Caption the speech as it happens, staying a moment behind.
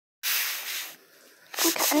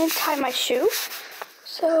I need to tie my shoe.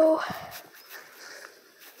 So,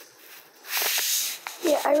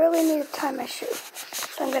 yeah, I really need to tie my shoe.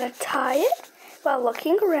 So I'm going to tie it while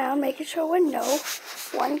looking around, making sure no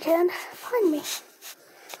one can find me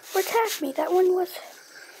or tag me. That one was,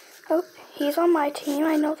 oh, he's on my team.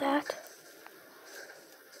 I know that.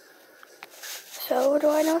 So do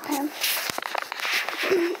I know him?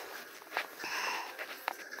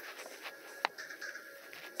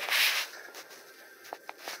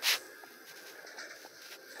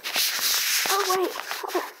 Oh, wait.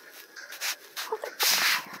 Hold it.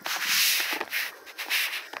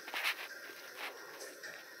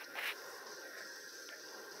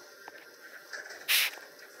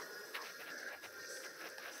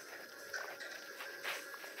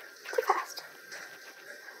 Too fast.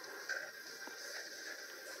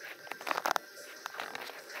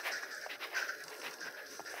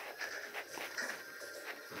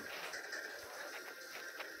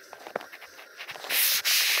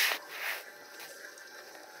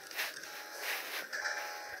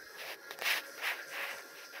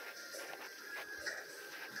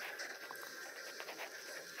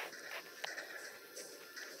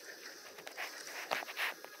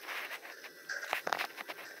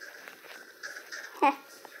 Heh.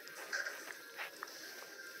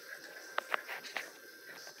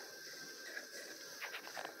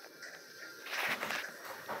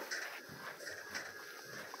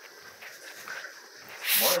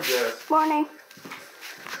 Morning, Jess. Morning.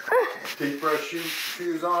 Toothbrush,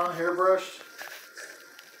 shoes on, hairbrushed.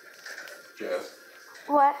 Jess.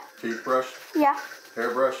 What? Toothbrush, Yeah.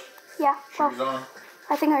 hairbrushed, Yeah. shoes Well, on.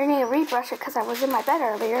 I think I need to rebrush it because I was in my bed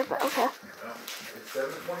earlier, but okay. Well, it's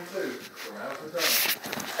 7:22, so now's the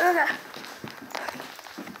time. Okay.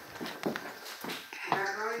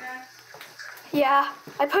 Yeah,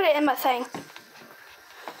 I put it in my thing.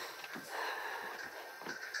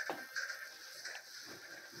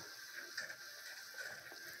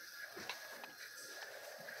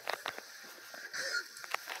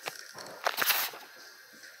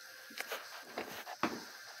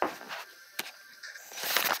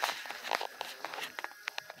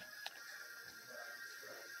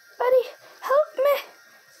 Buddy, help me.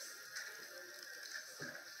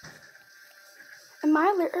 Am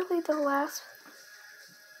I literally the last?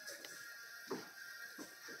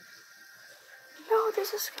 No,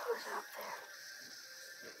 there's a skeleton up there.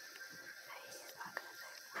 He's not gonna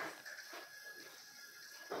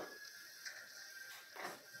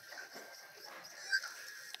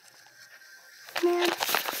save me. Man.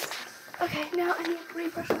 Okay, now I need to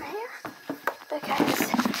rebrush my hair because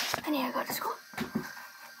I need to go to school.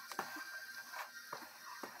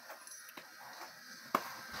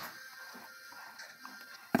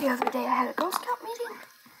 The other day I had a Girl Scout meeting.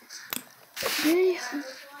 Yay.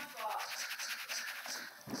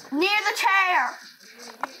 Near the chair.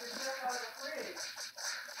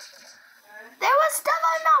 There was stuff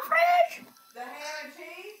in my fridge. The ham and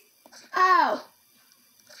cheese? Oh.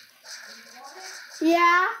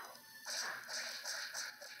 Yeah.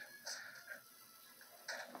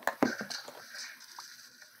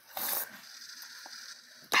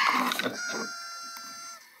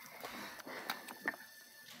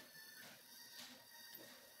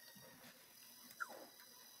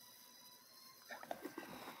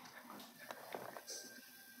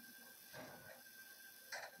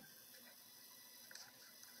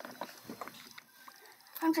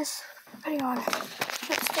 I'm just putting on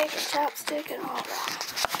lipstick and chapstick and all that.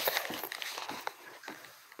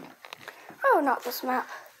 Oh, not this map.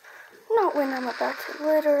 Not when I'm about to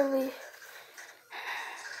literally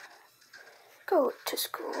go to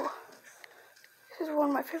school. This is one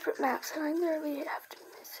of my favorite maps and I literally have to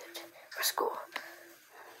miss it for school.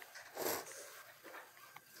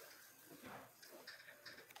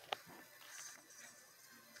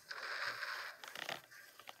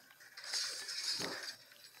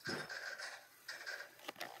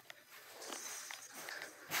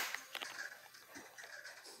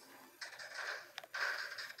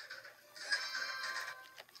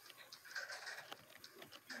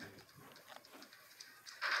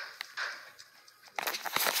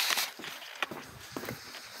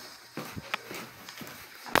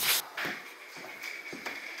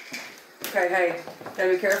 Okay, hey, gotta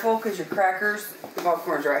be careful because your crackers, the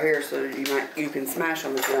popcorn's right here, so you can smash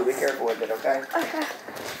them if you don't be careful with it, okay? Okay.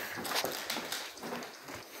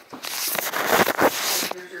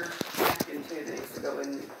 Here's your napkin too that needs to go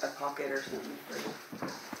in a pocket or something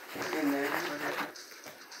in there.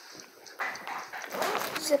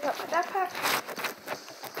 Zip up my backpack.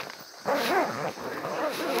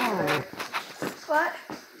 What?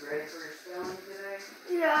 You ready for your spelling today?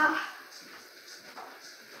 Yeah.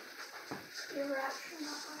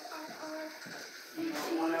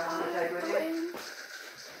 One hour to take with you?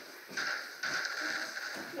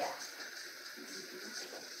 Yeah.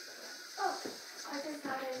 Oh, I just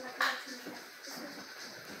got it in my collection here.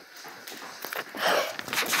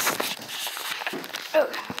 Oh.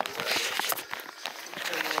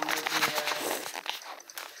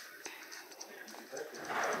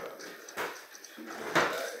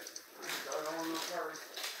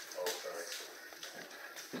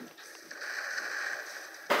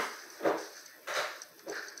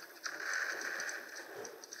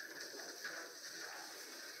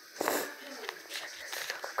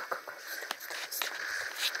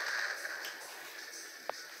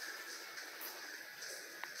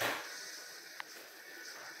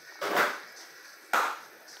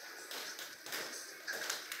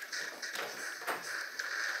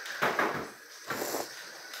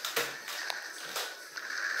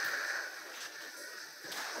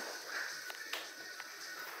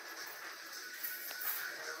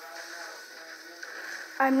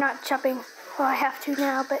 I'm not chopping. Well, I have to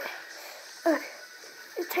now, but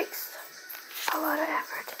it takes a lot of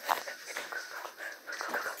effort.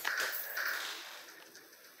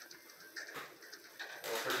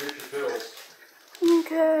 Don't forget your pills.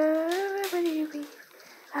 Okay, ready to be.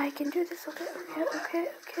 I can do this. Okay.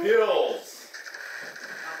 Pills!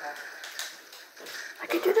 I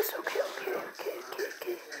can do this. Okay.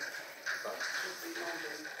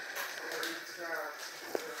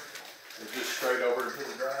 It's just straight over to the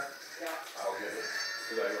dry? Yeah. I'll get it.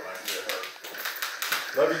 Today when I get her.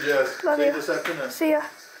 Love you, Jess. Love See you. you this afternoon. See ya.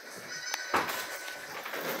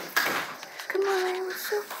 Come on, I was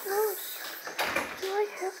so close. Do I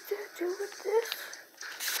have to do with this?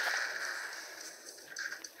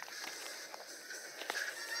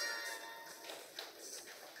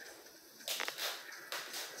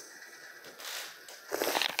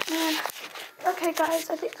 Man. Okay, guys,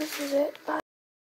 I think this is it. Bye.